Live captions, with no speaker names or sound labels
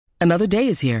Another day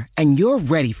is here, and you're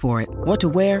ready for it. What to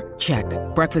wear? Check.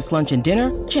 Breakfast, lunch, and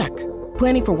dinner? Check.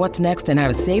 Planning for what's next and how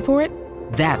to save for it?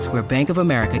 That's where Bank of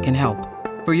America can help.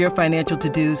 For your financial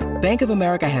to-dos, Bank of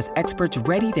America has experts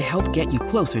ready to help get you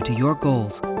closer to your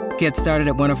goals. Get started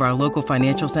at one of our local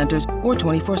financial centers or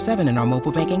 24/7 in our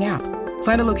mobile banking app.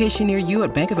 Find a location near you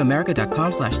at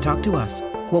bankofamerica.com/talktous.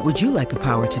 What would you like the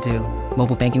power to do?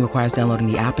 Mobile banking requires downloading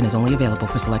the app and is only available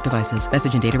for select devices.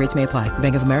 Message and data rates may apply.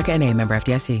 Bank of America N.A., member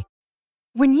FDIC.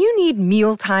 When you need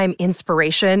mealtime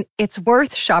inspiration, it's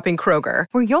worth shopping Kroger,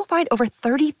 where you'll find over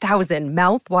 30,000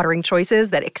 mouth-watering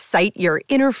choices that excite your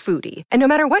inner foodie. And no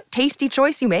matter what tasty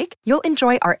choice you make, you'll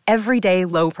enjoy our everyday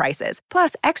low prices,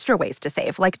 plus extra ways to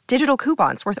save, like digital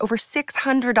coupons worth over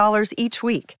 $600 each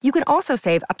week. You can also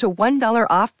save up to $1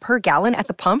 off per gallon at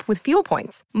the pump with fuel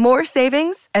points. More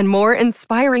savings and more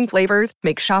inspiring flavors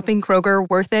make shopping Kroger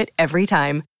worth it every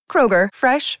time. Kroger,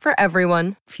 fresh for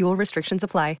everyone. Fuel restrictions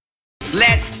apply.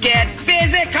 Let's get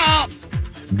physical!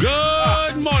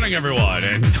 Good morning, everyone,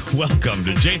 and welcome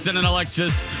to Jason and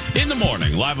Alexis in the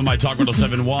morning, live on My Talk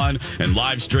 1071 and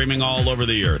live streaming all over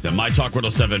the earth at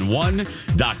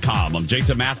MyTalk1071.com. I'm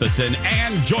Jason Matheson,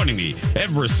 and joining me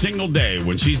every single day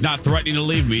when she's not threatening to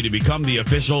leave me to become the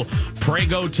official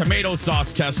Prego tomato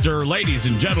sauce tester, ladies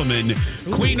and gentlemen,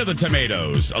 Queen of the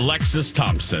Tomatoes, Alexis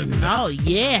Thompson. Oh,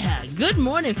 yeah. Good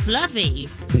morning, Fluffy.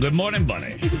 Good morning,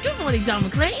 Bunny. Good morning, Don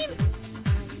McClain.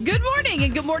 Good morning,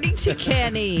 and good morning to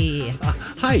Kenny.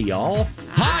 Hi, y'all.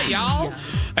 Hi, y'all.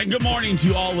 And good morning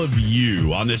to all of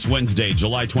you on this Wednesday,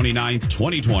 July 29th,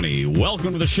 2020.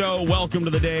 Welcome to the show. Welcome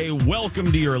to the day.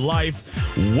 Welcome to your life.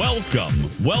 Welcome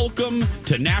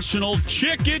to National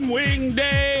Chicken Wing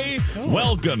Day.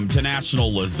 Welcome to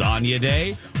National Lasagna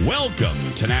Day. Welcome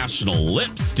to National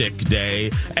Lipstick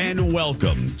Day. And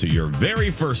welcome to your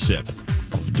very first sip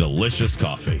of delicious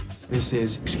coffee. This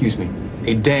is, excuse me,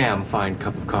 a damn fine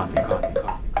cup of coffee. How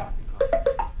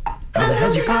the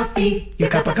hell's your coffee? Your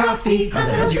cup of coffee? How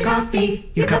the hell's your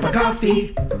coffee? Your cup of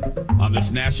coffee? On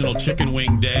this National Chicken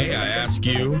Wing Day, I ask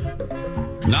you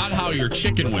not how your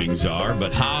chicken wings are,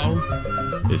 but how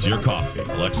is your coffee?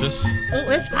 Alexis? Oh,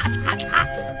 it's hot.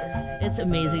 It's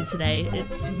amazing today.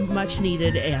 It's much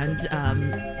needed and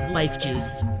life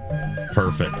juice.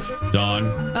 Perfect.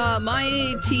 Dawn?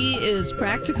 My tea is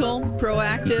practical,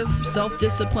 proactive,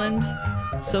 self-disciplined,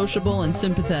 sociable, and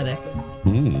sympathetic.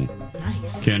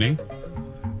 Nice. Kenny?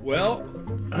 Well,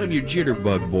 I'm your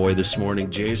jitterbug boy this morning,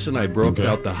 Jason. I broke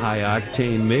out the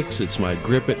high-octane mix. It's my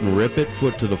grip it and rip it,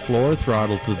 foot to the floor,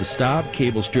 throttle to the stop,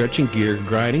 cable stretching, gear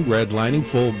grinding, redlining,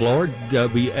 full blower,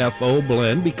 WFO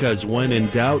blend, because when in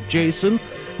doubt, Jason,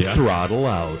 throttle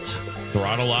out.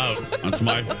 Throttle out. That's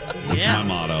my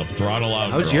motto. Throttle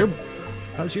out. How's your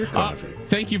coffee?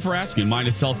 Thank you for asking. Mine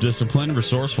is self-disciplined,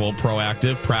 resourceful,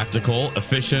 proactive, practical,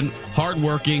 efficient,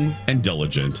 hardworking, and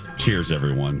diligent. Cheers,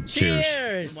 everyone.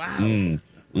 Cheers. Wow.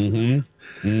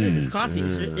 This coffee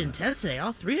is intense today,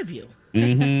 all three of you.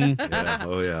 Yeah.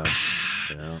 Oh, yeah.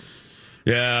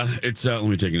 Yeah, it's, let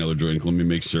me take another drink. Let me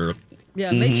make sure.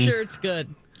 Yeah, make sure it's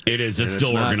good. It is. It's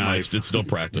still organized. It's still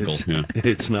practical.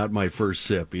 It's not my first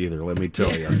sip either, let me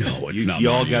tell you. No, it's not. You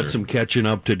all mine got either. some catching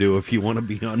up to do if you want to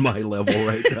be on my level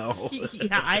right now.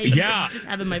 I'm just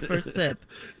having my first sip.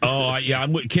 Oh,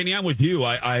 Kenny, I'm with you.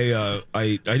 I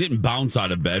didn't bounce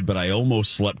out of bed, but I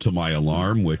almost slept to my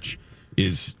alarm, which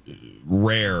is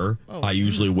rare. I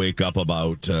usually wake up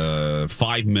about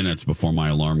 5 minutes before my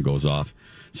alarm goes off.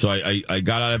 So I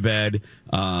got out of bed.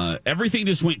 Everything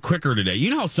just went quicker today.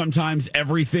 You know how sometimes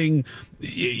everything,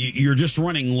 you're just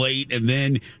running late, and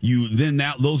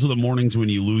those are the mornings when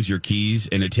you lose your keys,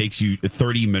 and it takes you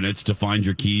 30 minutes to find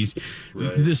your keys.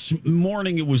 Right. This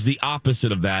morning, it was the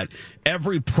opposite of that.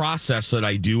 Every process that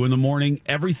I do in the morning,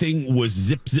 everything was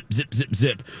zip, zip, zip, zip,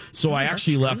 zip. So I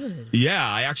actually left. Good. Yeah,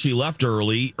 I actually left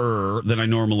earlier than I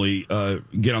normally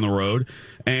get on the road.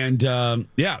 And,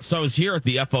 so I was here at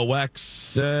the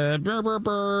FOX,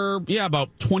 about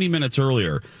 20 minutes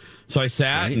earlier. So I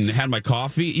sat and had my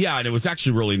coffee. Yeah, and it was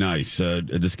actually really nice.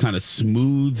 It just kind of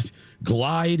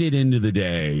glided into the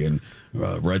day, and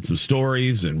read some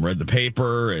stories and read the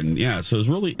paper. And, so it was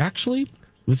really, it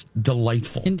was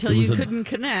delightful. Until you couldn't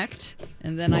connect,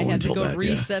 and then I had to go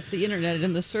reset the internet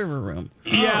in the server room.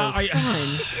 Yeah,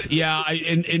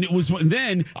 and it was, and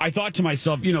then I thought to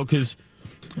myself, because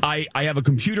I have a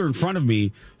computer in front of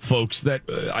me, folks, that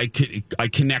I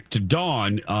connect to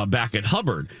Dawn back at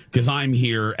Hubbard, because I'm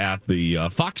here at the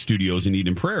Fox Studios in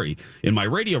Eden Prairie in my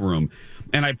radio room.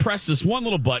 And I press this one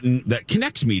little button that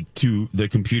connects me to the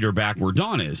computer back where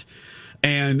Dawn is.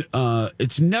 And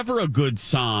it's never a good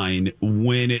sign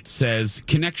when it says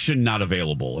connection not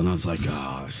available. And I was like,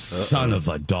 oh, son of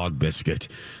a dog biscuit.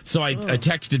 So I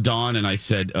texted Dawn and I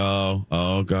said,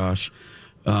 oh gosh,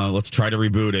 let's try to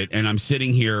reboot it. And I'm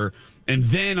sitting here and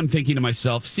then I'm thinking to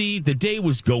myself, see, the day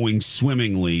was going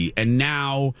swimmingly and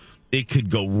now it could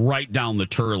go right down the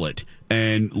turlet.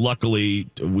 And luckily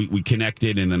we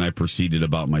connected and then I proceeded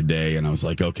about my day. And I was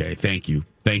like, okay, thank you.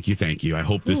 I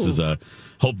hope this is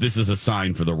a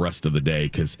sign for the rest of the day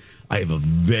because I have a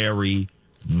very,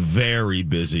 very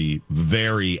busy,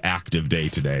 very active day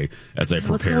today as I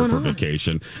prepare for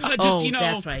vacation.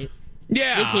 That's right.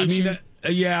 Yeah, vacation.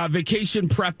 Vacation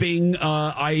prepping.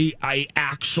 I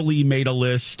actually made a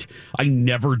list. I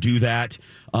never do that.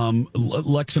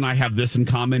 Lex and I have this in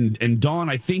common, and Dawn,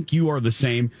 I think you are the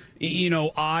same. You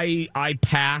know, I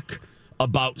pack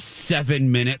about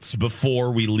 7 minutes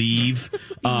before we leave.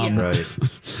 Right.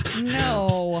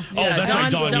 No. That's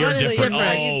right, Dawn. You're different.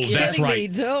 That's right.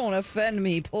 Me? Don't offend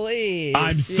me, please.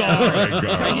 I'm sorry, girl.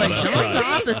 That's right. The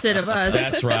opposite of us.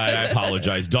 That's right. I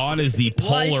apologize. Dawn is the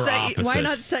polar opposite. Why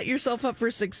not set yourself up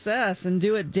for success and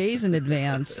do it days in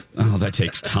advance? Oh, that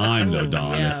takes time, though,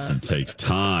 Dawn. Yeah. It takes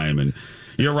time, and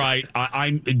you're right.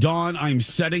 I'm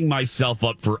setting myself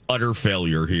up for utter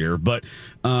failure here, but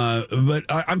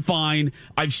I'm fine.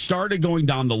 I've started going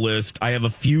down the list. I have a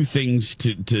few things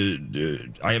to do,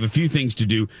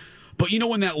 but you know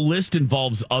when that list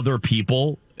involves other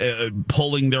people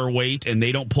pulling their weight and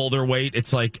they don't pull their weight,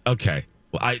 it's like okay,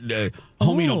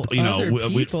 homie, don't you know? Other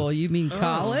people? You mean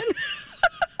Colin?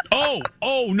 Oh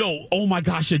no! Oh my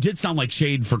gosh! It did sound like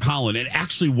shade for Colin. It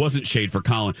actually wasn't shade for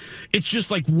Colin. It's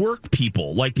just like work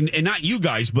people, like, and not you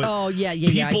guys, but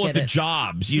people at the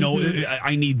jobs. You know,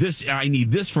 I need this. I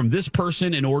need this from this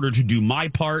person in order to do my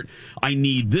part. I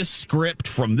need this script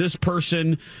from this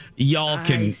person. Y'all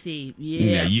can. I see.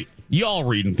 Yeah. Y'all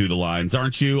reading through the lines,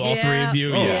 aren't you? All three of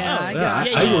you. I got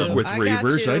you. I work with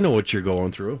Reavers. I know what you're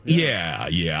going through. Yeah.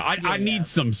 I need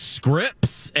some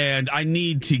scripts and I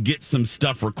need to get some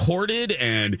stuff recorded.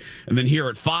 And then here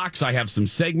at Fox, I have some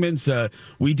segments.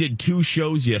 We did 2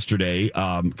 shows yesterday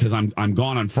because I'm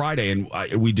gone on Friday. And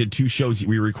we did 2 shows.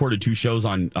 We recorded 2 shows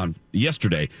on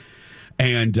yesterday.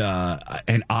 And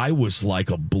I was like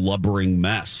a blubbering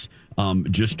mess.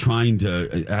 Just trying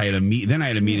to. I had a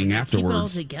meeting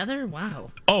afterwards. Keep it all together.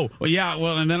 Wow. Oh yeah.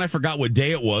 Well, and then I forgot what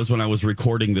day it was when I was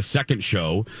recording the second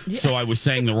show, so I was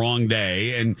saying the wrong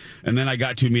day, and then I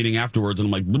got to a meeting afterwards, and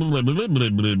I'm like, blah, blah, blah, blah,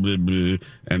 blah, blah, blah,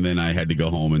 and then I had to go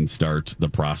home and start the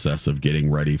process of getting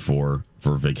ready for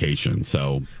vacation.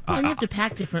 So you have to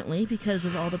pack differently because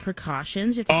of all the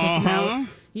precautions. You have to think about.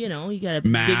 You know, you got a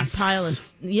big pile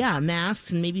of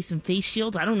masks and maybe some face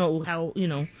shields. I don't know how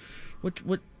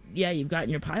what. Yeah, you've got in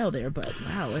your pile there, but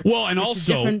wow. And it's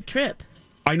also a different trip.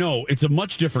 I know it's a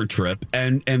much different trip,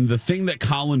 and the thing that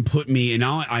Colin put me, and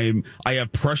now I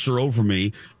have pressure over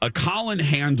me. Colin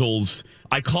handles.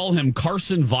 I call him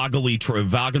Carson Vagonly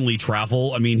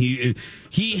Travel. I mean,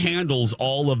 he handles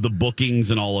all of the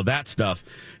bookings and all of that stuff.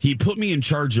 He put me in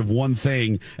charge of one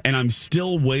thing, and I'm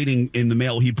still waiting in the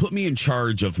mail. He put me in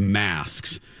charge of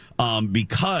masks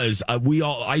because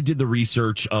I did the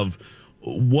research of.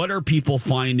 What are people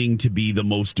finding to be the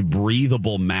most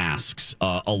breathable masks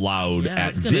allowed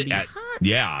at Disney?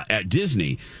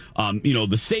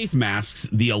 The safe masks,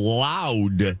 the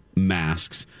allowed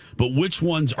masks, but which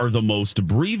ones are the most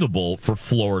breathable for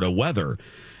Florida weather?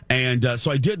 And so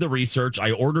I did the research.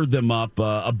 I ordered them up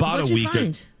about a week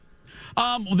ago.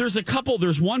 There's a couple.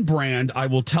 There's one brand I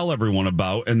will tell everyone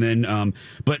about, and then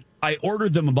but I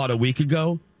ordered them about a week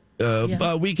ago.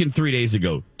 A week and 3 days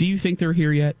ago. Do you think they're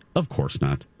here yet? Of course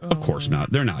not. Of course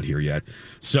not. They're not here yet.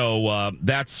 So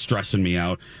that's stressing me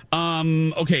out.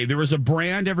 Okay, there was a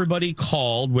brand everybody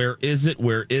called. Where is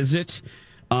it?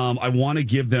 I want to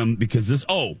give them because this.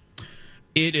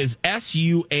 It is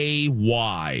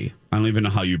SUAY. I don't even know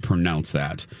how you pronounce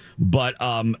that, but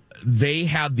they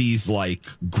have these like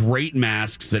great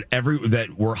masks that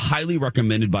were highly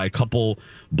recommended by a couple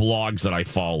blogs that I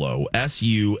follow.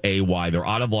 SUAY. They're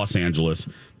out of Los Angeles,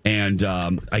 and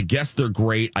I guess they're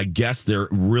great. I guess they're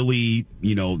really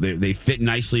they fit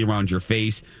nicely around your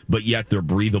face, but yet they're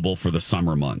breathable for the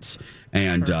summer months.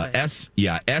 And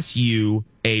SUAY.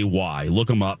 Look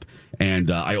them up.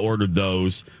 And I ordered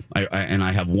those.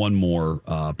 I have one more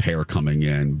pair coming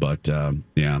in, but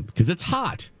because it's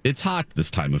hot. It's hot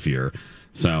this time of year,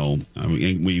 so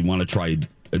we want to try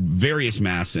various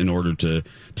masks in order to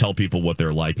tell people what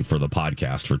they're like for the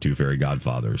podcast for Two Fairy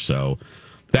Godfathers. So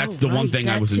That's the one thing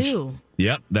I was too.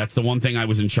 Yep, that's the one thing I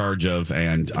was in charge of,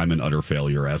 and I'm an utter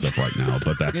failure as of right now.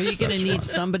 But that's Are you going to need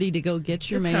somebody to go get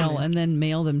your mail and then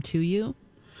mail them to you?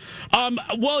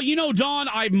 Well, Dawn,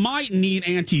 I might need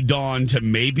Auntie Dawn to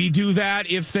maybe do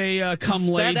that if they come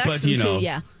late. FedEx But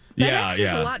FedEx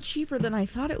is a lot cheaper than I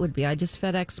thought it would be. I just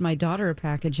FedExed my daughter a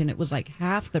package, and it was like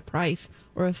half the price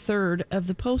or a third of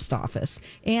the post office,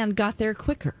 and got there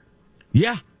quicker.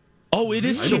 Yeah. Oh, it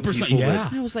is cheaper.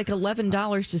 Yeah. It was like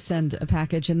 $11 to send a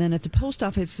package, and then at the post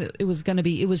office, it was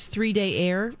 3-day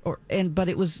air or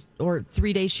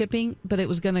 3-day shipping, but it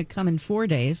was going to come in 4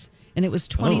 days, and it was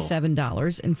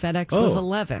 $27, and FedEx was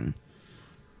 $11.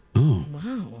 Oh,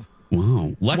 wow!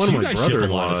 Lex, One of you my guys ship a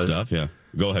lot of stuff. Yeah,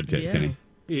 go ahead, Kenny.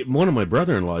 One of my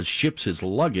brother-in-laws ships his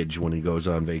luggage when he goes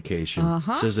on vacation.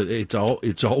 Says that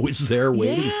it's always there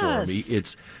waiting for me.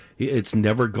 It's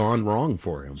never gone wrong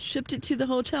for him. Shipped it to the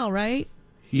hotel, right?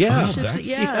 Yeah. Ships it,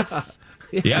 yes.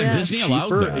 Yeah, Disney allows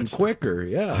cheaper that. and quicker,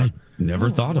 yeah. I never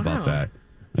thought about that.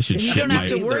 I should ship you don't have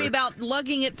to worry about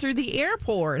lugging it through the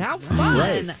airport. How fun.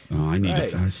 Right. Oh, I need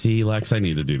to see, Lex, I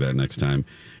need to do that next time.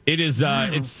 It is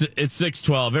it's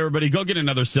 6:12. Everybody go get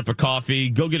another sip of coffee.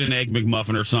 Go get an Egg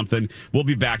McMuffin or something. We'll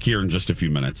be back here in just a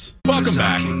few minutes. Welcome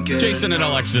back. Jason and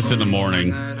Alexis in the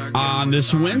morning on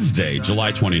this Wednesday,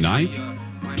 July 29th,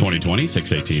 2020.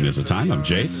 6:18 is the time. I'm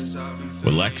Jace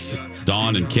with Lex,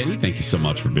 Dawn, and Kitty. Thank you so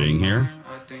much for being here.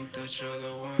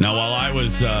 Now, while I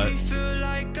was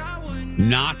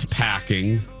not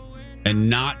packing and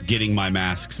not getting my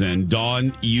masks in,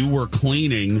 Dawn, you were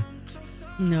cleaning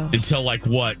until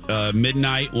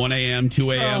midnight, 1 a.m.,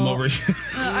 2 a.m. over here.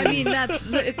 I mean,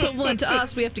 that's equivalent to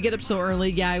us. We have to get up so early.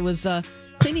 Yeah, I was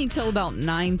cleaning till about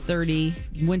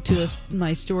 9:30. Went to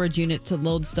my storage unit to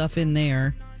load stuff in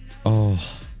there.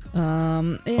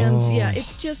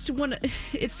 It's just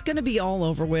it's going to be all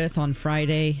over with on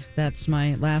Friday. That's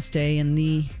my last day in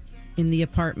the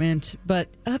apartment. But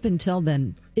up until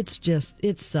then, it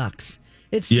sucks.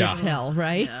 It's just hell,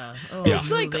 right? Yeah.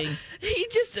 It's like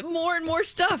just more and more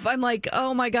stuff. I'm like,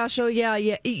 oh my gosh, oh yeah.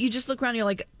 You just look around, you're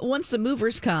like, once the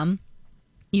movers come,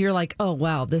 you're like, oh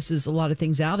wow, this is a lot of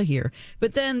things out of here.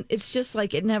 But then it's just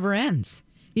like it never ends.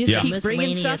 You just keep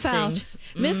bringing stuff out.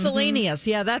 Mm-hmm. Miscellaneous.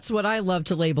 Yeah, that's what I love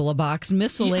to label a box.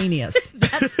 Miscellaneous.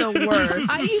 That's the word.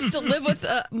 I used to live with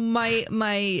in my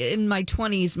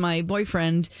 20s, my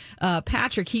boyfriend,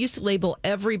 Patrick. He used to label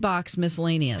every box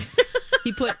miscellaneous.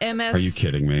 He put MS. Are you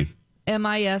kidding me?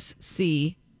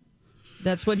 MISC.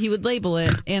 That's what he would label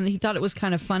it. And he thought it was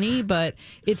kind of funny, but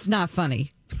it's not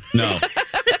funny. No.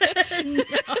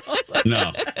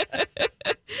 No.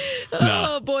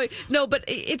 Oh boy, no! But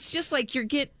it's just like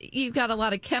you've got a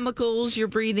lot of chemicals you're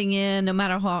breathing in, no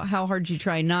matter how hard you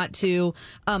try not to.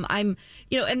 And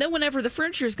then whenever the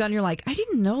furniture is gone, you're like, I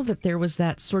didn't know that there was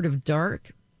that sort of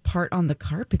dark part on the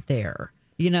carpet there.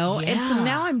 And so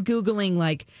now I'm Googling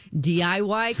like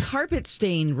DIY carpet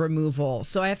stain removal.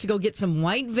 So I have to go get some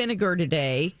white vinegar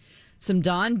today, some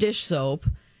Dawn dish soap.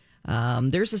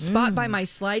 There's a spot by my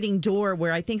sliding door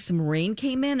where I think some rain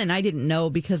came in and I didn't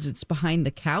know because it's behind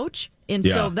the couch. And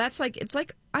so that's it's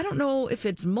like, I don't know if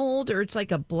it's mold or it's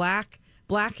like a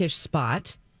blackish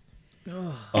spot.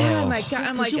 Oh my God.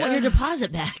 I'm like, you want your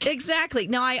deposit back. Exactly.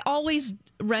 Now I always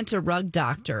rent a rug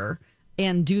doctor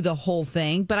and do the whole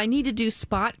thing, but I need to do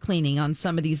spot cleaning on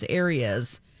some of these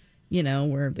areas,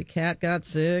 where the cat got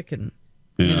sick and,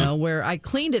 where I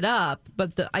cleaned it up,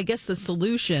 but I guess the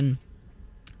solution,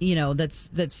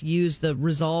 that's used, the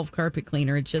Resolve carpet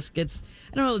cleaner, it just gets,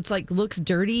 I don't know, it's like looks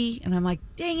dirty, and I'm like,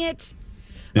 dang it.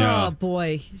 Yeah. Oh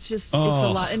boy, it's a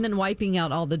lot. And then wiping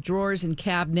out all the drawers and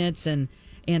cabinets and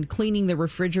cleaning the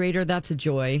refrigerator, that's a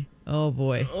joy. Oh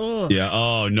boy. Yeah.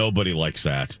 Oh, nobody likes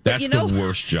that. That's the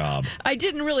worst job. I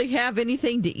didn't really have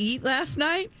anything to eat last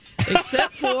night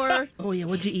except for oh yeah,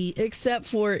 what'd you eat? Except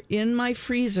for in my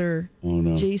freezer,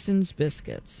 Jason's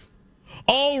biscuits.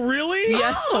 Oh, really?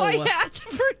 Yes. So I had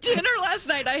for dinner last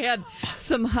night, I had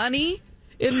some honey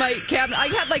in my cabinet. I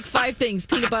had like 5 things,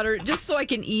 peanut butter, just so I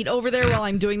can eat over there while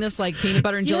I'm doing this, like peanut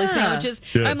butter and jelly sandwiches.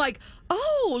 Yeah. I'm like,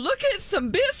 oh, look at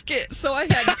some biscuits. So I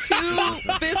had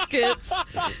 2 biscuits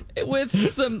with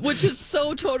some, which is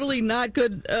so totally not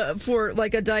good for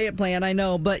like a diet plan, I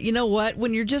know. But you know what?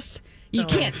 When you're just, you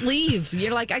can't leave.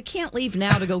 You're like, I can't leave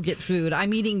now to go get food.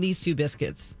 I'm eating these 2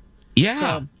 biscuits.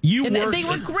 Yeah. They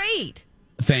were great.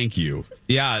 Thank you.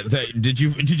 Yeah. Did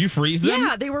you freeze them?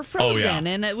 Yeah, they were frozen.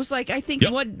 And it was like, I think,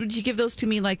 what did you give those to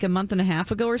me like a month and a half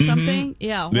ago or something?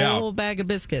 Mm-hmm. Yeah, a whole bag of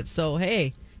biscuits. So,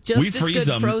 hey, just as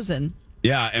good frozen.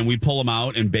 Yeah, and we pull them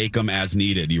out and bake them as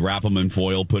needed. You wrap them in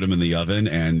foil, put them in the oven,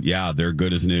 and they're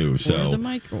good as new. Or the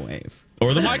microwave.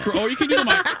 Or the micro. Or you can do the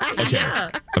microwave. Okay. Yeah.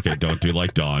 Okay, don't do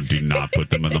like Dawn. Do not put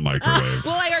them in the microwave.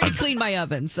 Well, I already cleaned my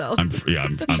oven, so. I'm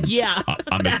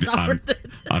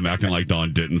acting like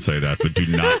Dawn didn't say that, but do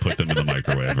not put them in the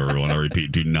microwave. Everyone, I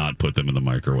repeat, do not put them in the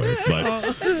microwave.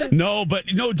 But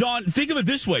no, Dawn, think of it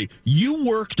this way. You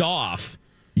worked off.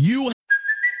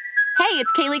 Hey,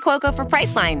 it's Kaylee Cuoco for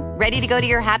Priceline. Ready to go to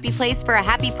your happy place for a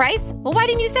happy price? Well, why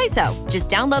didn't you say so? Just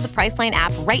download the Priceline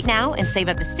app right now and save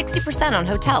up to 60% on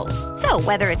hotels. So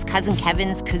whether it's Cousin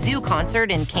Kevin's Kazoo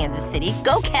Concert in Kansas City,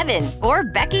 go Kevin, or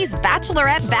Becky's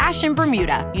Bachelorette Bash in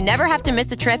Bermuda, you never have to miss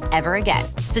a trip ever again.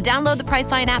 So download the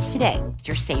Priceline app today.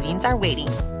 Your savings are waiting.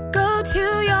 Go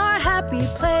to your happy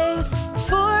place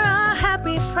for a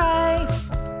happy price.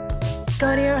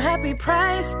 Go to your happy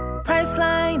price,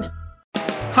 Priceline.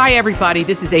 Hi, everybody.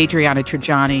 This is Adriana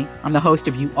Trajani. I'm the host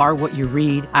of You Are What You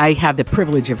Read. I have the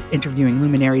privilege of interviewing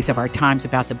luminaries of our times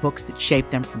about the books that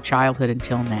shaped them from childhood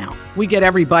until now. We get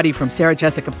everybody from Sarah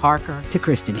Jessica Parker to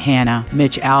Kristen Hanna,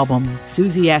 Mitch Albom,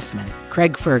 Susie Essman,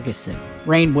 Craig Ferguson,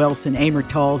 Rainn Wilson, Amor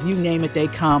Tolls, you name it, they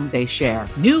come, they share.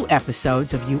 New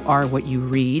episodes of You Are What You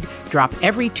Read drop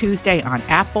every Tuesday on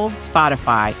Apple,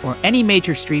 Spotify, or any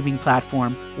major streaming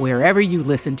platform wherever you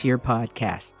listen to your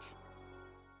podcasts.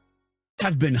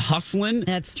 Have been hustling.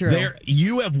 That's true.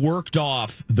 You have worked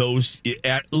off those,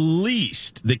 at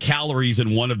least the calories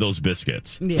in one of those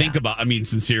biscuits. Yeah. Think about,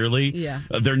 sincerely. Yeah.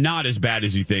 They're not as bad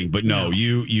as you think, but no.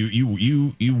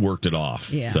 You worked it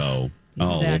off. Yeah. So,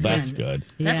 exactly. Well, that's good.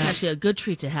 That's actually a good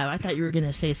treat to have. I thought you were going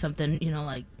to say something,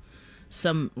 like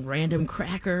some random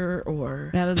cracker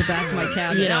or out of the back of my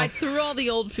cabinet. I threw all the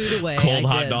old food away. Cold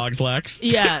hot dogs, Lex.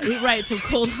 Yeah, right. Some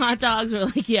cold hot dogs, or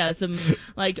some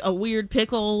a weird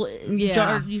pickle.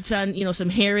 Yeah, you found some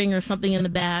herring or something in the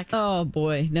back. Oh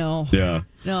boy, no. Yeah,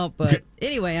 no. But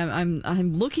anyway,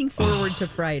 I'm looking forward to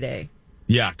Friday.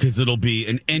 Yeah, because it'll be,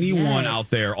 and anyone out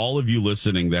there, all of you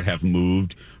listening that have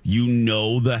moved,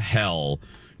 the hell.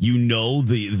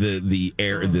 The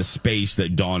air, the space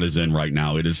that Dawn is in right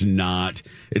now. It's not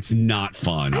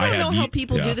fun. I don't know how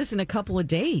people do this in a couple of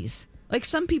days. Like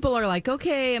some people are like,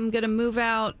 okay, I'm going to move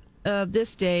out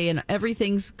this day and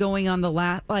everything's going on the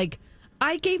last, like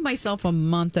I gave myself a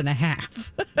month and a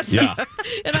half. Yeah.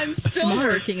 And I'm still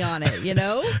working on it,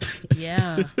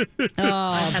 Yeah.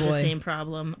 I have the boy. same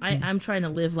problem. I'm trying to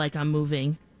live like I'm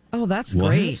moving. Oh, that's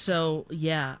great. So,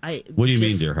 yeah. What do you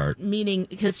mean, dear heart? Meaning,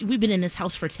 because we've been in this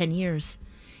house for 10 years,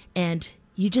 and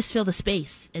you just feel the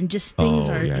space, and just things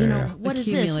what is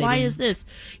this? Why is this?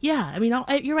 Yeah,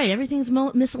 you're right. Everything's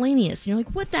miscellaneous. And you're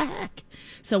like, what the heck?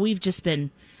 So we've just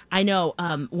been, I know,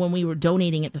 when we were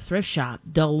donating at the thrift shop,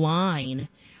 the line,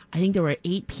 I think there were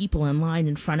 8 people in line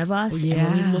in front of us, and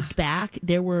when we looked back,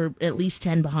 there were at least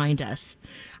 10 behind us.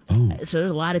 Oh. So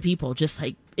there's a lot of people just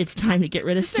like, it's time to get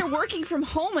rid of stuff. They're working from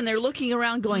home and they're looking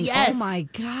around going, oh my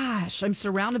gosh, I'm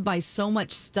surrounded by so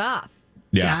much stuff.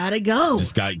 Yeah. Gotta go.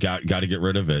 Just got to get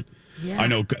rid of it. Yeah. I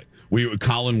know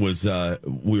Colin was,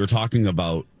 we were talking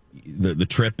about the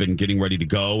trip and getting ready to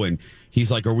go, and he's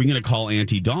like, are we going to call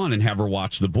Auntie Dawn and have her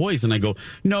watch the boys? And I go,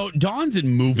 no, Dawn's in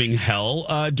moving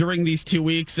hell during these 2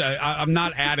 weeks. I'm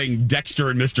not adding Dexter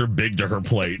and Mr. Big to her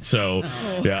plate. So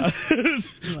yeah,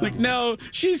 like, no,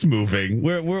 she's moving.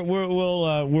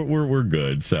 We're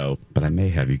good. So, but I may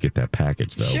have you get that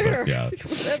package though. Sure. But, yeah.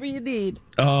 Whatever you need.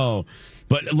 Oh,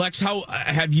 but Lex, how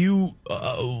have you,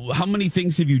 how many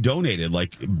things have you donated?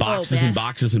 Like boxes and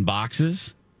boxes and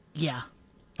boxes? Yeah.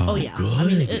 Oh, yeah.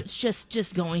 Good. It's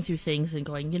just going through things and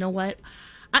going, you know what?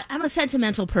 I'm a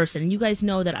sentimental person. You guys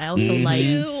know that I also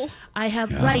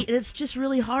right. It's just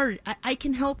really hard. I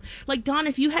can help. Like, Dawn,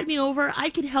 if you had me over, I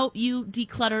could help you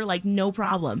declutter, like, no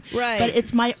problem. Right. But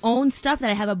it's my own stuff that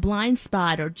I have a blind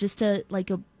spot or just a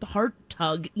heart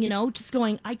tug, just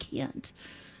going, I can't.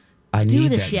 I do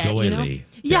need this that yet, doily.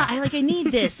 Yeah, I need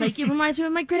this. Like, it reminds me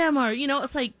of my grandma.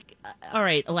 It's like, all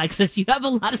right, Alexis, you have a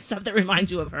lot of stuff that reminds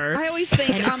you of her. I always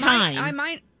think, am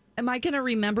I going to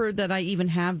remember that I even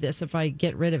have this if I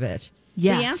get rid of it?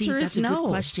 Yeah, the answer that's is a no. Good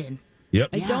question.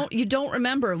 Yep. You don't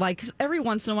remember. Like every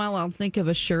once in a while, I'll think of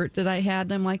a shirt that I had,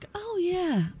 and I'm like, oh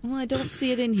yeah, well I don't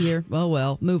see it in here. Oh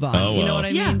well, move on. Oh, you know well. what I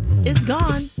Yeah, mean? it's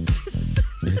gone.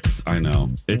 I know.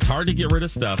 It's hard to get rid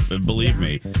of stuff, believe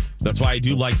me. That's why I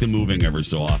do like the moving every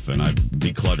so often. I've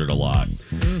decluttered a lot.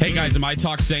 Mm-hmm. Hey, guys, in My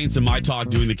Talk Saints and My Talk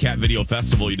doing the Cat Video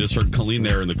Festival, you just heard Colleen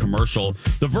there in the commercial.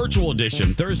 The virtual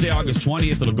edition, Thursday, August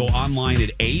 20th. It'll go online at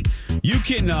 8. You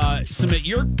can submit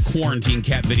your quarantine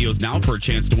cat videos now for a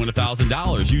chance to win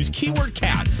 $1,000. Use keyword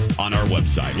cat on our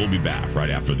website. We'll be back right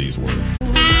after these words.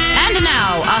 And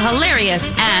now, a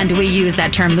hilarious, and we use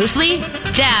that term loosely,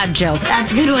 dad joke.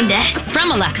 That's a good one, Dad.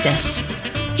 From Alexis.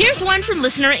 Here's one from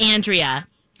listener Andrea.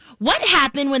 What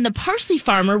happened when the parsley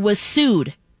farmer was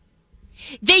sued?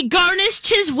 They garnished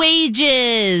his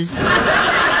wages. This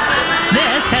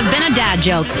has been a dad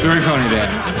joke. Very funny,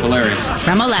 Dad. Hilarious.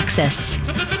 From Alexis.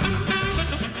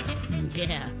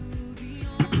 Yeah.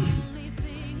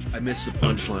 I missed the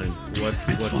punchline.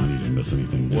 It's fine. You didn't miss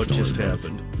anything. What just worry about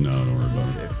happened? it. No, don't worry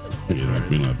about it.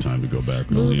 We don't have time to go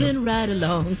back. Moving right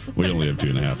along. We only have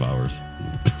 2.5 hours.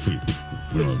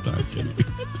 we don't have time, Kenny.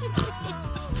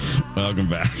 Welcome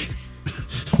back.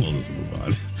 We'll just move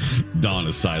on. Dawn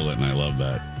is silent, and I love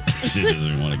that. She doesn't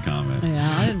even want to comment.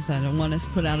 Yeah, I don't want us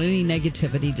to put out any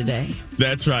negativity today.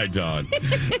 That's right, Dawn.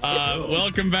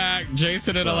 Welcome back,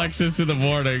 Jason and Alexis in the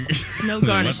morning. No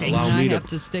garnishing. I have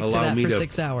to stick to that for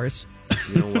 6 hours.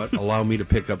 You know what? Allow me to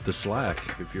pick up the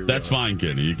slack. If you're. That's fine,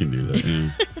 Kenny. You can do that.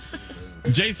 Yeah.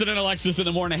 Jason and Alexis in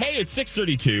the morning. Hey, it's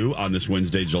 6:32 on this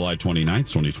Wednesday, July 29th,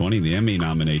 2020. The Emmy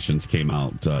nominations came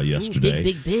out yesterday.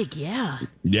 Ooh, big, yeah.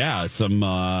 Yeah,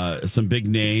 some big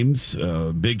names,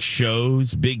 big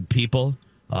shows, big people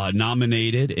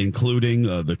nominated, including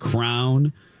The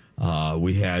Crown.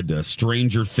 We had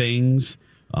Stranger Things.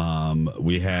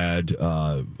 We had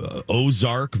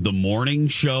Ozark, The Morning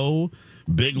Show,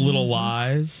 Big Little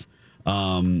Lies,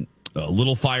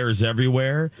 Little Fires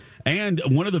Everywhere. And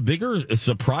one of the bigger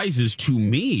surprises to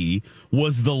me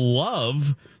was the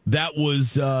love that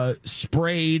was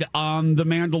sprayed on The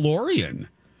Mandalorian.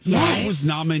 Yes. It was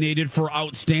nominated for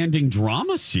Outstanding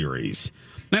Drama Series.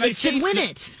 And It should win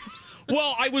it.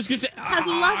 Well, I was going to say... I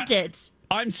loved it.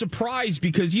 I'm surprised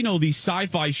because, you know, these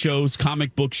sci-fi shows,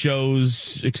 comic book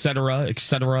shows, et cetera,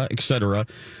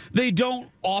 they don't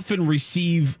often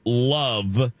receive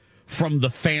love from the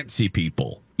fancy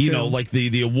people, you know, like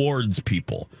the awards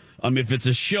people. If it's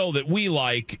a show that we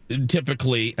like,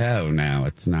 typically,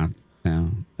 it's not. No,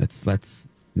 that's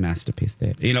masterpiece.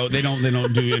 There, you know, they don't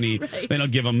do any. Right. They don't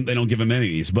give them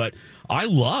Emmys. But I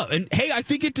love, and hey, I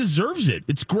think it deserves it.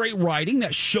 It's great writing.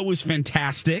 That show is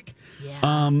fantastic. Yeah.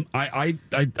 I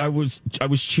was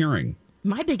cheering.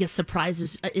 My biggest surprise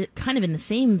is kind of in the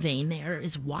same vein. There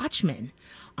is Watchmen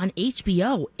on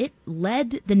HBO. It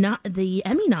led the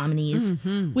Emmy nominees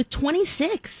with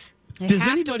 26. Does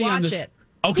anybody on this? It.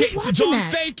 Okay, Who's watching Dawn,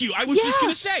 that? thank you. I was just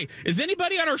going to say, is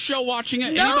anybody on our show watching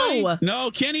it? No. Anybody? No.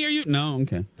 Kenny, are you? No.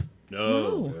 Okay.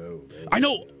 No. I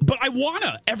know, but I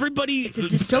wanna. Everybody. It's a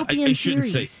dystopian I shouldn't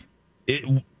series.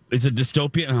 say it's a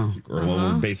dystopian. Oh,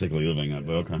 well, we're basically living that.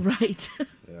 But okay. Right.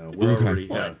 Yeah, we're already.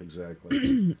 Yeah,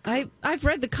 exactly. I've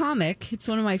read the comic. It's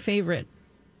one of my favorite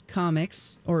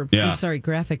comics, or Yeah. I'm sorry,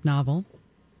 graphic novel.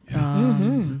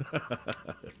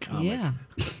 Yeah.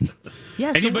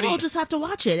 Yeah, so we'll just have to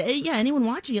watch it. Yeah, anyone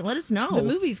watching it, let us know. The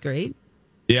movie's great.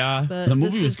 Yeah, But the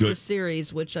movie this was is good. the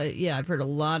series, which I've heard a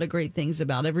lot of great things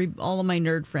about. All of my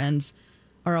nerd friends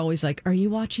are always like, "Are you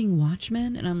watching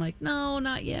Watchmen?" And I'm like, "No,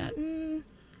 not yet."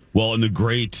 Well, and the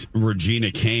great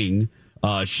Regina King,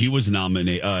 she was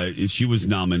nominated.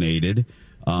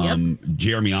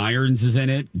 Jeremy Irons is in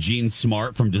it. Jean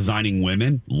Smart from Designing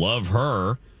Women, love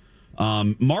her.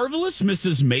 Marvelous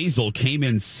Mrs. Maisel came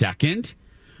in second.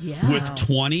 Yeah. With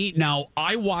 20. Now,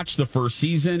 I watched the first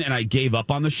season and I gave up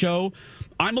on the show.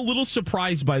 I'm a little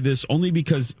surprised by this only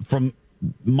because from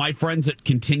my friends that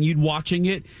continued watching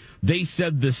it, they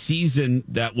said the season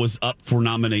that was up for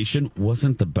nomination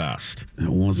wasn't the best.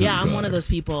 It wasn't Yeah, I'm good. one of those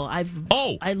people. I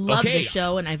love the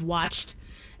show and I've watched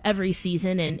every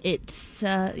season, and it's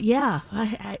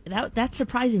that's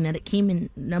surprising that it came in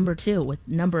number 2 with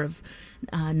number of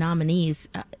nominees.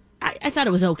 I thought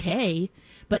it was okay.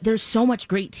 But there's so much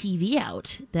great TV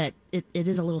out that it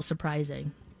is a little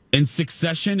surprising. And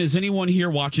Succession, is anyone here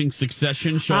watching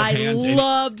Succession? Show of hands. I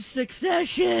loved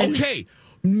Succession. Okay,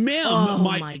 ma'am,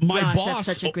 my gosh, boss.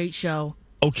 That's such a great show.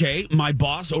 Okay, my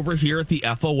boss over here at the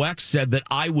FOX said that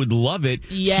I would love it.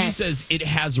 Yes. She says it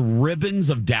has ribbons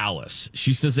of Dallas.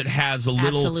 She says it has a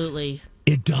little. Absolutely.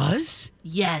 It does?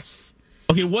 Yes.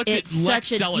 Okay, what's it's it? Let's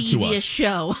such a sell it to devious us.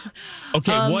 show.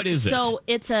 Okay, what is it? So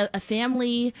it's a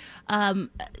family.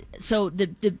 So the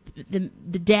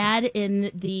dad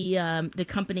in the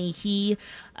company, he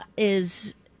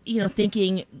is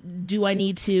thinking, do I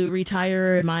need to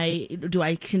retire? Do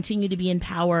I continue to be in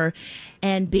power?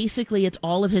 And basically, it's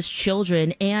all of his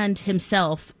children and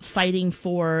himself fighting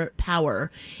for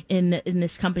power in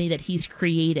this company that he's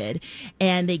created,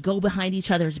 and they go behind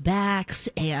each other's backs.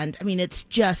 And I mean, it's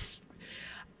just.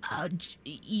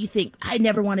 You think, I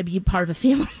never want to be part of a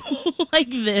family like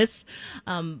this.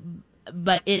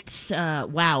 But it's,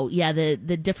 wow. Yeah, the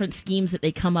different schemes that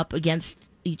they come up against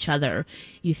each other.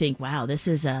 You think, wow, this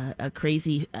is a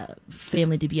crazy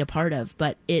family to be a part of.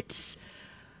 But it's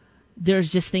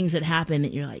there's just things that happen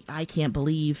that you're like, I can't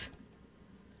believe,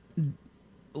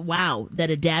 wow, that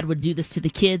a dad would do this to the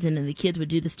kids, and then the kids would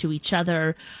do this to each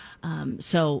other.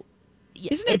 So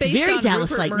isn't it it's based very on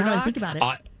Dallas like Rupert now that I Murdoch? think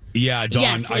about it. Yeah, Dawn.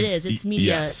 Yes, it is. It's media.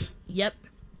 Yes. Yep.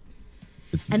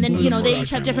 It's And then, Rupert they Murdoch each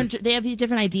have family.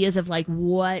 different ideas of like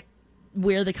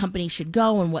where the company should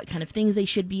go and what kind of things they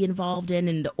should be involved in.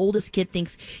 And the oldest kid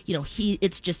thinks,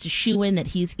 it's just a shoo-in that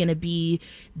he's going to be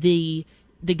the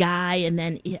guy. And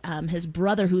then his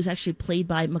brother, who's actually played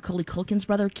by Macaulay Culkin's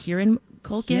brother, Kieran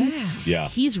Culkin. Yeah.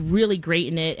 He's really great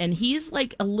in it. And he's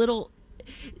like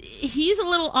he's a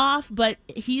little off, but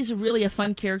he's really a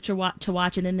fun character to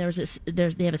watch. And then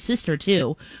they have a sister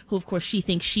too, who of course she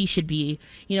thinks she should be,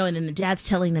 and then the dad's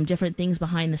telling them different things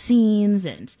behind the scenes,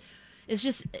 and it's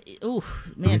just, to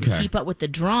keep up with the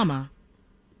drama.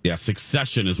 Yeah,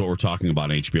 Succession is what we're talking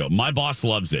about on HBO. My boss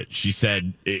loves it. She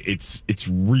said it's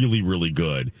really, really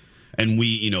good. And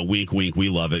we, wink, wink, we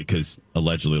love it because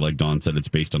allegedly, like Dawn said, it's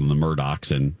based on the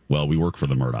Murdochs. And, well, we work for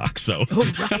the Murdochs. So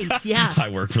right, yeah. I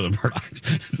work for the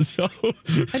Murdochs. So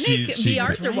I think B.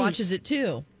 Arthur watches it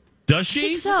too. Does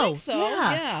she? I think so.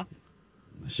 Yeah.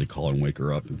 I should call her and wake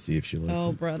her up and see if she likes it.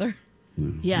 Oh, brother.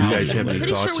 Yeah. You guys have I'm any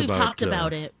pretty thoughts sure we've about, talked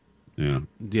about it. Yeah.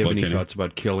 Do you have any Kenny? thoughts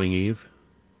about Killing Eve?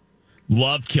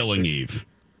 Love Killing Eve.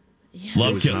 Yeah. Love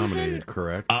It was Killing nominated,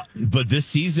 correct? But this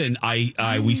season,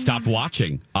 we stopped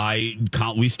watching.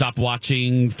 We stopped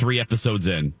watching 3 episodes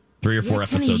in. 3 or 4 Kenny,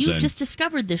 episodes you in. just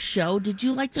discovered this show. Did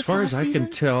you like this As far last as I season?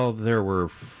 can tell, there were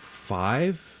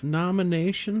 5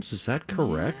 nominations. Is that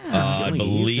correct? for I Killing Eve?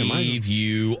 believe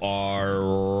you are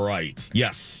right.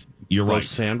 Yes, you're right.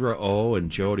 Sandra Oh and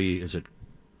Jodie, is it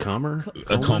Comer?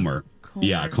 Comer.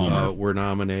 Yeah, Comer. Were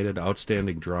nominated.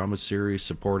 Outstanding Drama Series,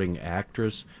 Supporting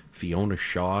Actress, Fiona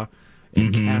Shaw,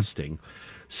 and Casting.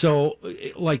 So,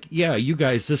 you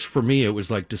guys, this for me, it was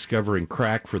like discovering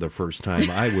crack for the first time.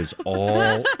 I was all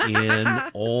in.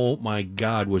 Oh, my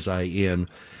God, was I in.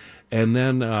 And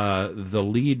then the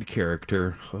lead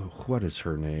character, what is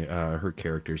her name? Her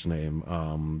character's name?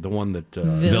 The one that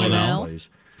Villanelle plays.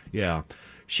 Yeah.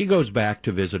 She goes back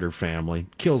to visit her family,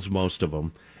 kills most of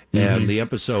them. And the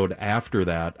episode after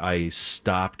that, I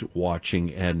stopped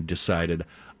watching and decided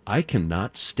I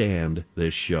cannot stand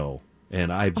this show.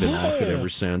 And I've been off it ever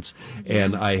since.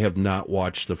 And I have not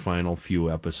watched the final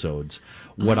few episodes.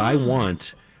 What I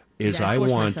want is I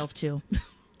forced myself to.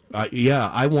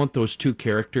 I want those 2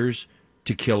 characters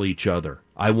to kill each other.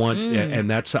 I want,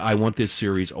 I want this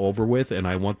series over with, and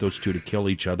I want those 2 to kill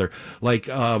each other. Like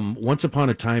Once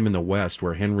Upon a Time in the West,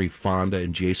 where Henry Fonda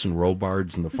and Jason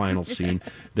Robards in the final scene.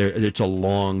 It's a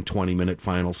long 20-minute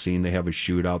final scene. They have a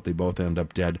shootout. They both end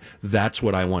up dead. That's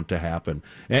what I want to happen.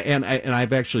 And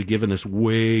I've actually given this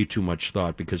way too much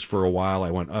thought because for a while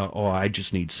I went, I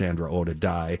just need Sandra Oh to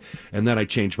die, and then I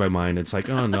changed my mind. It's like,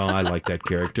 oh no, I like that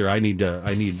character. I need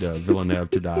Villeneuve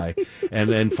to die, and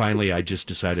then finally I just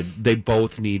decided they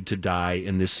both need to die,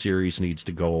 and this series needs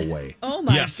to go away. Oh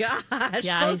my Yes. gosh.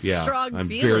 Yeah, Strong I'm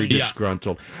feeling. very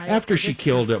disgruntled. After she this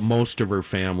killed is- most of her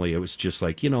family, it was just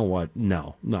like, you know what?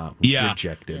 No, Yeah.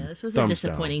 rejected. Yeah, this was a Thumbs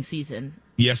down. disappointing season.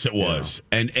 Yes, it was.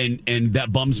 And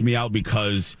that bums me out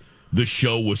because the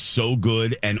show was so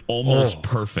good and almost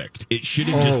perfect. It should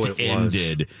have just it was.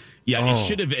 ended. Yeah, it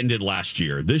should have ended last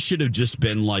year. This should have just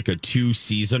been like a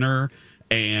 2-seasoner,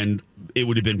 and it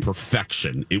would have been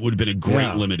perfection. It would have been a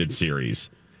great limited series.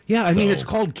 Yeah, I mean, So- it's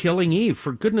called Killing Eve.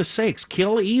 For goodness sakes,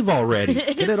 kill Eve already.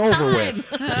 Get it over with.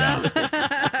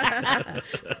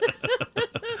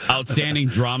 Outstanding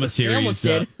drama series. almost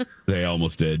did. They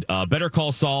almost did. Better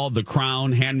Call Saul, The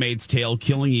Crown, Handmaid's Tale,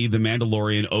 Killing Eve, The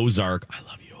Mandalorian, Ozark. I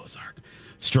love you, Ozark.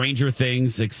 Stranger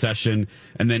Things, Succession,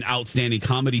 and then outstanding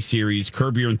comedy series,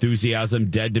 Curb Your Enthusiasm,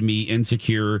 Dead to Me,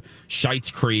 Insecure, Schitt's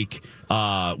Creek,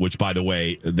 which, by the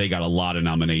way, they got a lot of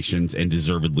nominations, and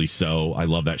deservedly so. I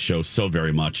love that show so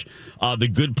very much. The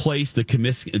Good Place, the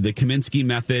Kaminsky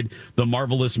Method, The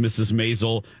Marvelous Mrs.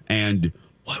 Maisel, and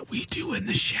What We Do in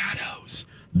the Shadows.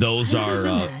 Those are...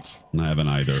 I haven't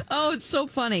either. Oh, it's so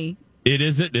funny.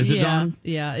 Is it, Dawn?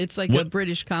 Yeah, it's like a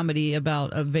British comedy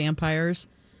about vampires.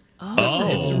 Oh.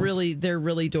 It's really, they're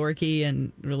really dorky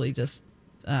and really just,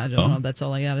 I don't know. That's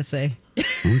all I got to say.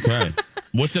 Okay.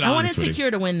 What's it on, I want sweetie?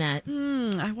 Insecure to win that.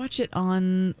 I watch it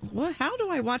on, how do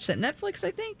I watch that? Netflix,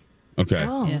 I think? Okay.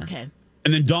 Oh, Yeah. okay.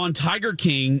 And then Dawn, Tiger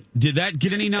King, did that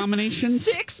get any nominations?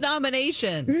 6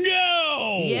 nominations.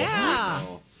 No! Yeah.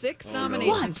 6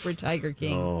 nominations for Tiger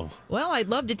King. Oh. Well, I'd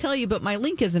love to tell you, but my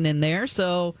link isn't in there.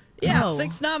 So, yeah, No.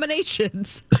 6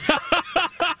 nominations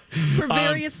for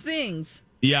various things.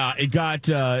 Yeah, it got,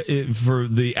 for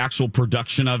the actual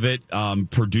production of it,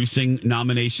 producing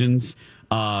nominations,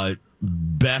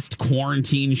 best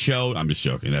quarantine show. I'm just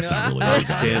joking. That's not really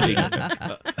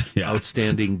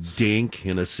outstanding dink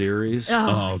in a series.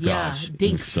 Oh gosh,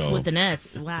 Dinks with an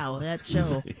S. Wow, that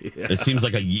show. It seems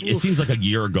like a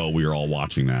year ago we were all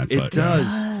watching that. It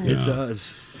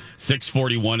does.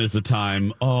 6:41 is the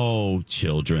time. Oh,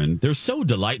 children, they're so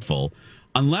delightful.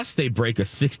 Unless they break a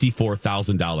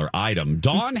 $64,000 item.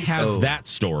 Dawn has that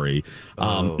story.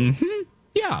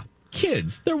 Yeah,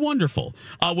 kids, they're wonderful.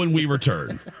 When we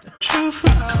return.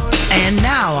 And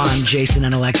now on Jason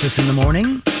and Alexis in the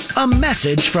Morning, a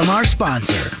message from our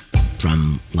sponsor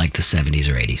from like the 70s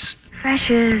or 80s. Fresh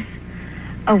is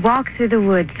a walk through the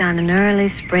woods on an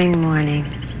early spring morning.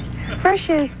 Fresh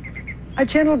is a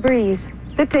gentle breeze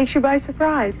that takes you by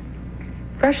surprise.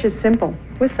 Fresh is simple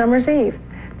with Summer's Eve,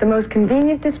 the most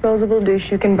convenient disposable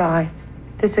douche you can buy.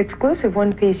 This exclusive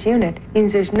one-piece unit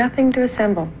means there's nothing to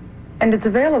assemble. And it's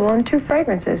available in 2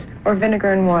 fragrances, or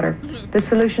vinegar and water, the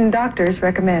solution doctors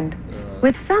recommend.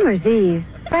 With Summer's Eve,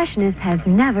 freshness has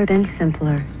never been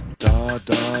simpler.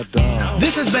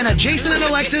 This has been a Jason and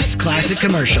Alexis classic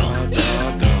commercial.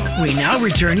 We now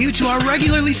return you to our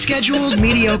regularly scheduled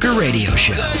mediocre radio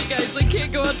show. Sorry, guys, I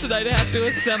can't go out tonight. I have to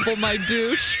assemble my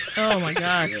douche. Oh, my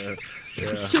gosh.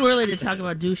 It's too early to talk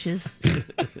about douches.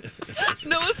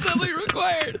 No assembly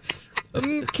required.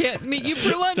 Can't meet you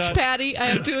for lunch, Patty. I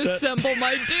have to assemble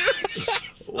my douche.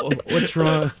 What's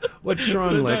wrong? What's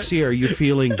wrong, Lexi? Are you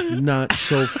feeling not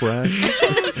so fresh?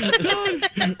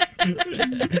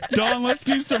 Dawn, let's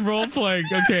do some role playing.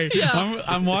 Okay, yeah.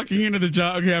 I'm walking into the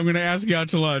job. Okay, I'm going to ask you out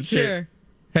to lunch. Sure.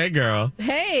 Hey, girl.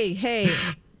 Hey.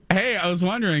 Hey, I was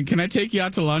wondering, can I take you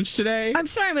out to lunch today? I'm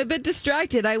sorry, I'm a bit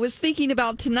distracted. I was thinking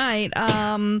about tonight.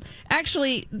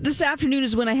 Actually, this afternoon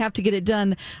is when I have to get it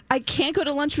done. I can't go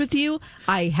to lunch with you.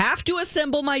 I have to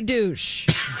assemble my douche.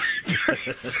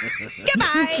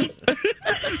 Goodbye.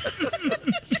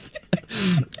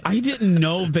 I didn't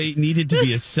know they needed to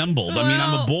be assembled. I mean,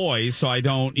 I'm a boy, so I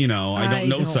don't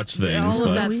know such things. All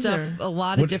of that stuff, a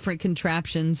lot of different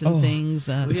contraptions and things.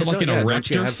 It's like an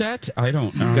erector set? I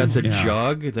don't know. You've got the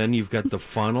jug, then you've got the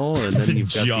funnel, and then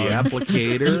you've got the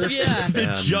applicator. Yeah.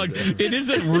 The jug. It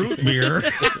isn't root beer.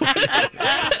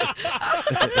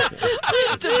 I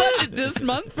have to budget this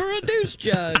month for a douche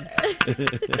jug.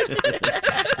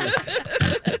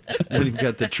 Then you've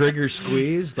got the trigger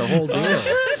squeeze, the whole deal.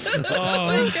 Oh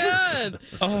my god!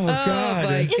 Oh god!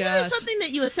 My Isn't gosh. it something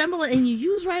that you assemble it and you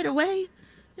use right away?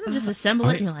 You don't just assemble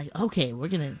it and you're like, okay, we're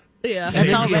gonna. Yeah,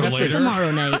 that's all ready for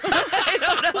tomorrow night. I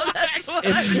don't know. That's what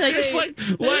it's like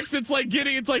Lex. It's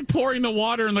like pouring the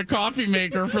water in the coffee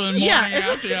maker for the morning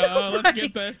after. Let's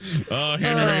get that. Oh,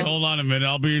 Henry, hold on a minute.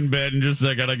 I'll be in bed in just a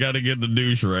second. I got to get the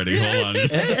douche ready. Hold on. I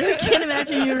can't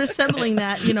imagine you're assembling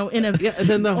that, in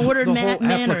a ordered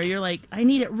manner. You're like, I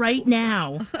need it right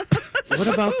now. What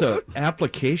about the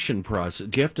application process?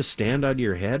 Do you have to stand on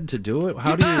your head to do it?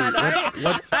 How do you?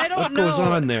 I don't what know. goes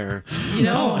on there?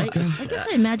 I guess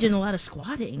I imagine a lot of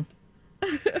squatting.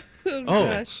 Oh,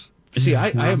 gosh. See,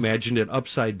 I imagined it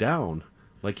upside down.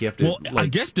 Like you have to. Well, I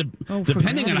guess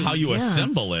depending on how you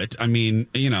assemble it. I mean,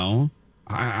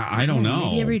 I don't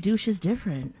know. Maybe every douche is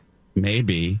different.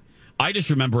 Maybe. I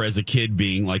just remember as a kid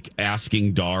being like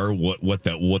asking Dar what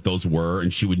those were,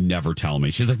 and she would never tell me.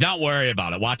 She's like, "Don't worry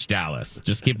about it. Watch Dallas.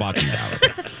 Just keep watching Dallas."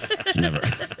 She never.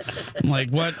 I'm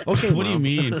like, what? Okay, what do you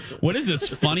mean? What is this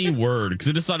funny word? Because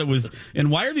I just thought it was.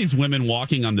 And why are these women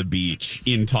walking on the beach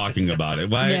in talking about it?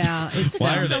 Why? Yeah, it's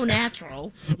so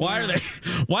natural. Why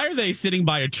are they sitting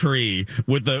by a tree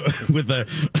with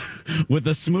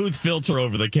the smooth filter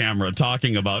over the camera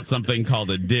talking about something called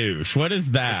a douche? What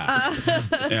is that?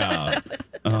 Yeah.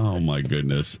 Oh my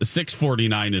goodness.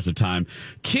 6:49 is the time.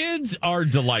 Kids are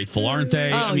delightful, aren't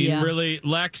they? Really,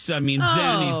 Lex. Zen,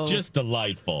 he's just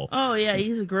delightful. Oh yeah,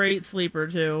 he's a great sleeper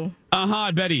too.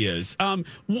 I bet he is.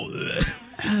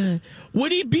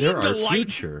 Would he be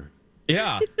delightful?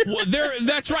 Yeah, well,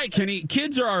 that's right, Kenny.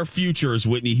 Kids are our future, as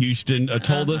Whitney Houston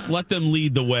told us. Let them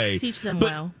lead the way. Teach them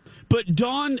well. But,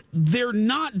 Dawn, they're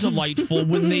not delightful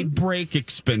when they break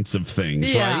expensive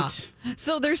things, right?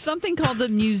 So there's something called the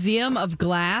Museum of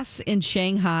Glass in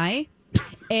Shanghai,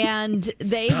 and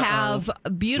they have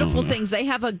beautiful things. They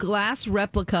have a glass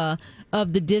replica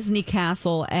of the Disney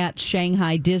castle at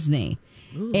Shanghai Disney.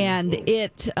 And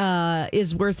it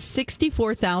is worth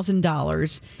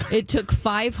 $64,000. It took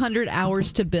 500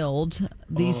 hours to build.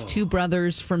 These two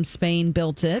brothers from Spain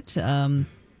built it. And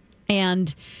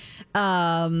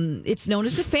it's known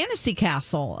as the Fantasy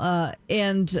Castle.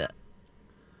 And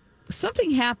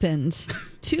something happened.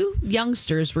 Two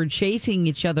youngsters were chasing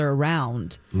each other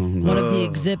around one of the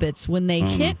exhibits when they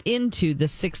hit into the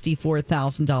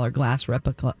 $64,000 glass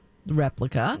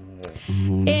replica.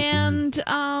 And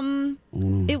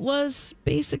it was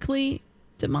basically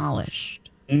demolished.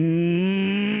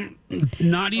 Not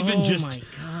even just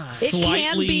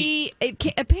slightly.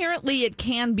 Apparently it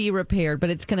can be repaired, but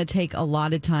it's going to take a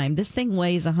lot of time. This thing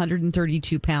weighs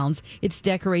 132 pounds. It's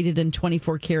decorated in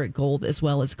 24 karat gold as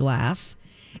well as glass.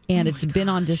 And it's been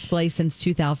on display since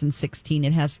 2016.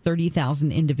 It has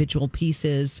 30,000 individual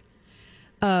pieces.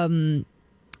 The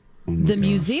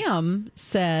museum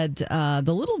said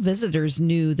the little visitors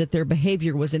knew that their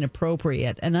behavior was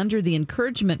inappropriate, and under the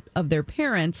encouragement of their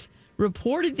parents,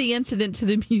 reported the incident to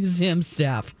the museum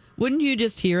staff. Wouldn't you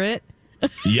just hear it?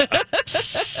 Yeah.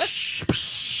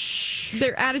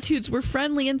 Their attitudes were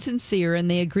friendly and sincere, and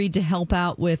they agreed to help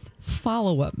out with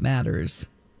follow-up matters.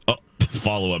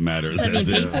 Follow-up matters as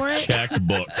in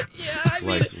checkbook.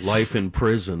 Like life in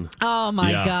prison. Oh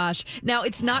my gosh. Now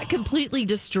it's not completely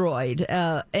destroyed.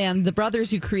 And the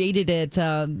brothers who created it,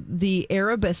 the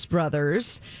Erebus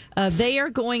brothers, they are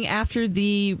going after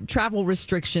the travel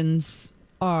restrictions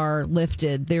are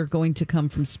lifted. They're going to come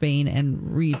from Spain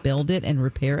and rebuild it and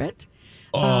repair it.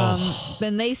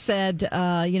 And they said,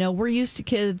 we're used to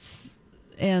kids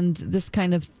and this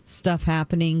kind of stuff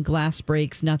happening, glass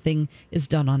breaks, nothing is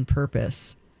done on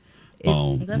purpose.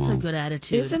 That's a good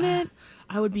attitude. Isn't it?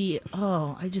 I would be,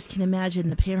 I just can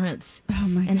imagine the parents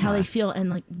and how they feel.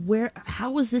 And like, how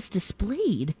was this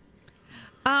displayed?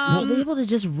 Were they able to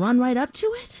just run right up to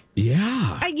it?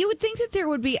 Yeah. You would think that there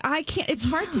would be, it's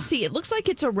hard to see. It looks like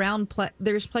it's around,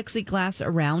 there's plexiglass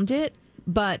around it,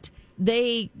 but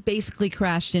they basically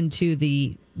crashed into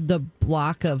the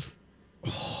block of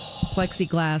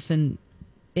plexiglass, and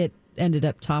it ended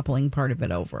up toppling part of it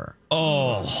over.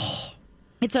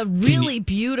 It's a really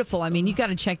beautiful, you got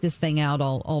to check this thing out.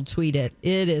 I'll tweet it.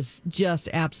 It is just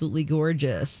absolutely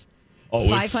gorgeous.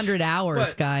 500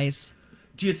 hours, guys.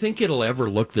 Do you think it'll ever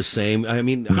look the same? How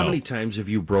many times have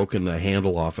you broken the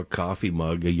handle off a coffee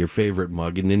mug, your favorite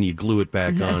mug, and then you glue it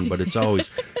back on, but it's always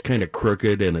kind of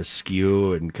crooked and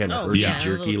askew and kind of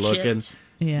herky-jerky looking? Chipped.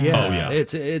 Yeah.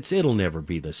 It'll never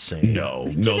be the same. No.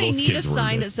 Do they need a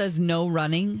sign that says no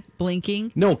running,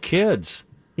 blinking? No kids.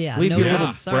 Yeah, leave no your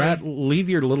kids. little brat, leave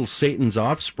your little Satan's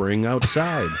offspring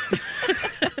outside.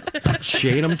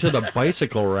 Chain them to the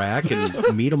bicycle rack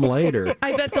and meet them later.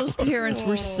 I bet those parents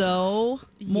were so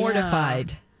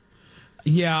mortified.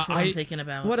 Yeah, That's what I'm thinking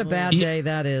about. What a bad day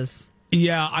that is.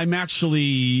 Yeah, I'm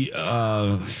actually.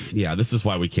 This is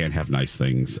why we can't have nice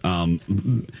things.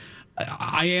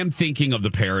 I am thinking of the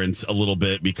parents a little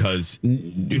bit, because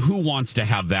who wants to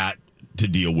have that to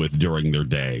deal with during their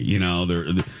day?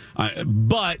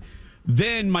 But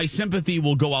then my sympathy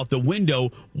will go out the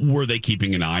window. Were they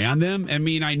keeping an eye on them?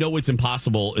 I know it's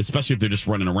impossible, especially if they're just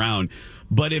running around.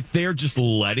 But if they're just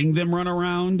letting them run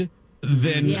around,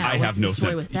 then I have no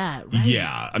sympathy with that. Right?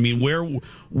 Yeah, where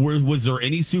was there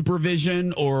any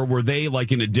supervision, or were they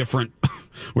like in a different?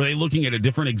 Were they looking at a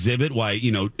different exhibit? Why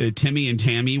Timmy and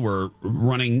Tammy were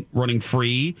running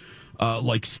free,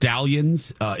 like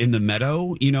stallions in the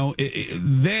meadow?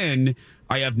 Then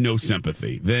I have no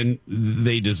sympathy. Then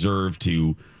they deserve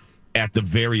to, at the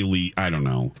very least. I don't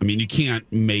know. You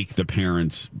can't make the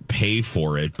parents pay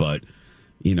for it, but.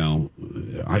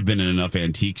 I've been in enough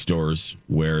antique stores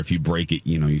where if you break it,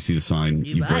 you see the sign,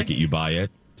 you break it, you buy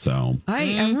it. So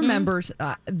I remember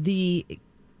the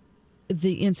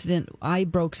incident. I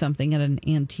broke something at an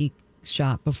antique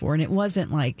shop before, and it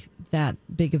wasn't like that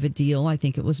big of a deal. I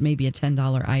think it was maybe a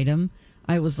 $10 item.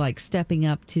 I was like stepping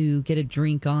up to get a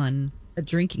drink on a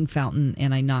drinking fountain,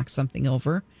 and I knocked something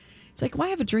over. It's like, why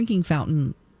have a drinking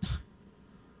fountain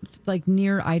like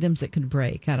near items that could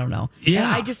break? I don't know. Yeah.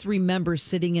 And I just remember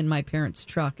sitting in my parents'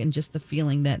 truck, and just the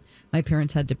feeling that my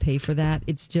parents had to pay for that.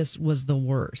 It just was the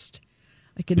worst.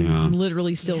 I can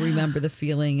literally still remember the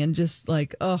feeling, and just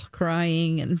like,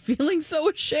 crying and feeling so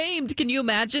ashamed. Can you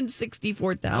imagine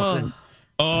 $64,000?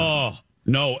 Oh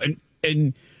no.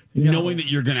 And knowing that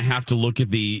you're going to have to look at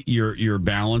your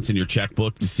balance and your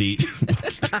checkbook to see.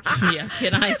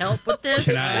 Can I help with this?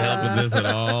 Can I help with this at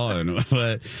all?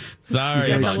 But sorry,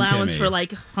 there's allowance for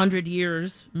like 100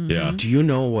 years. Yeah. Do you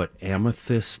know what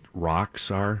amethyst rocks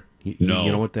are? No.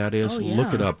 You know what that is? Oh, yeah.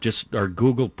 Look it up. Just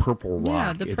Google purple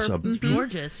rock. Yeah, it's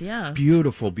gorgeous. Yeah.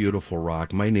 Beautiful, beautiful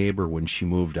rock. My neighbor, when she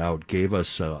moved out, gave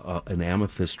us an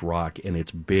amethyst rock, and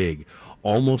it's big,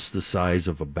 almost the size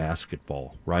of a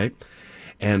basketball, right?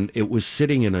 And it was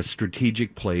sitting in a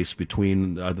strategic place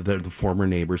between the former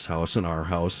neighbor's house and our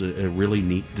house, a really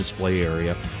neat display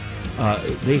area.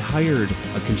 they hired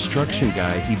a construction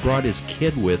guy. He brought his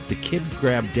kid with. The kid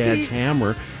grabbed Dad's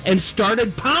hammer and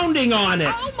started pounding on it.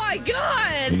 Oh, my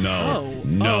God.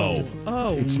 No.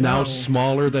 It's now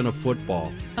smaller than a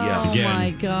football. Oh, Again,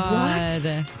 my God.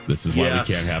 This is why we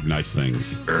can't have nice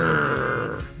things.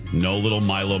 No little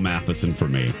Milo Matheson for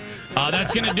me.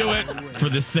 That's going to do it for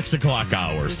the 6 o'clock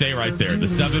hour. Stay right there. The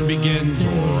 7 begins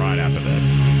right after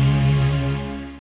this.